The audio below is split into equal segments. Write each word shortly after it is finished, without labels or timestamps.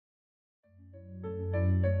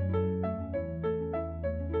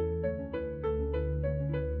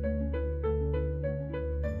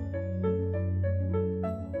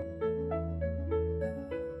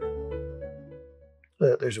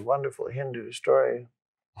There's a wonderful Hindu story.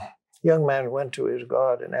 A young man went to his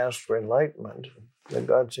God and asked for enlightenment. The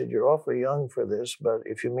God said, "You're awfully young for this, but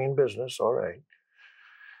if you mean business, all right."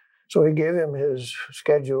 So he gave him his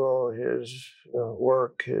schedule, his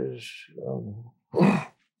work, his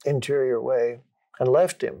interior way, and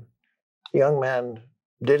left him. The young man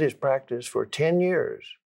did his practice for 10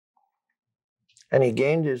 years, and he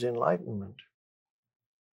gained his enlightenment.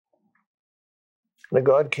 The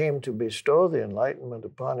God came to bestow the enlightenment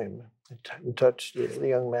upon him and touched the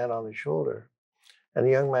young man on the shoulder. And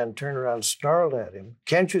the young man turned around and snarled at him,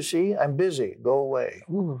 "Can't you see? I'm busy. Go away."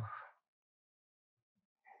 Ooh.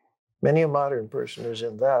 Many a modern person is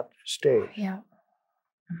in that state. Yeah.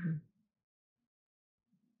 Mm-hmm.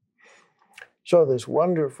 So this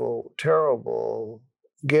wonderful, terrible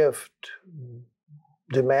gift,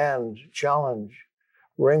 demand, challenge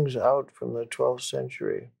rings out from the 12th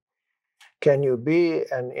century. Can you be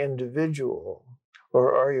an individual,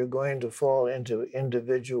 or are you going to fall into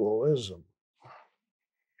individualism?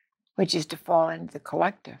 Which is to fall into the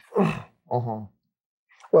collective. Uh-huh.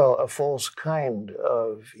 Well, a false kind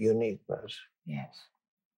of uniqueness. Yes.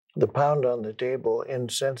 The pound on the table,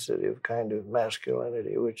 insensitive kind of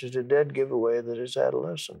masculinity, which is a dead giveaway that is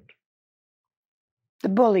adolescent. The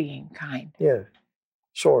bullying kind. Yes.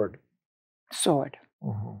 Sword. Sword.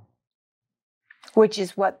 Uh-huh. Which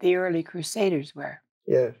is what the early Crusaders were.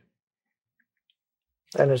 Yes.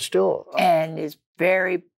 And it's still... And is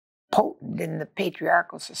very potent in the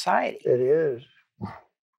patriarchal society. It is.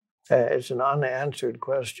 It's an unanswered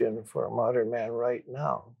question for a modern man right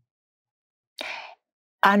now.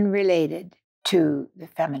 Unrelated to the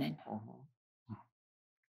feminine. Uh-huh.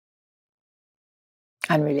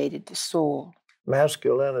 Unrelated to soul.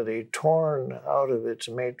 Masculinity torn out of its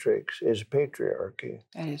matrix is patriarchy.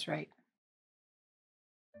 That is right.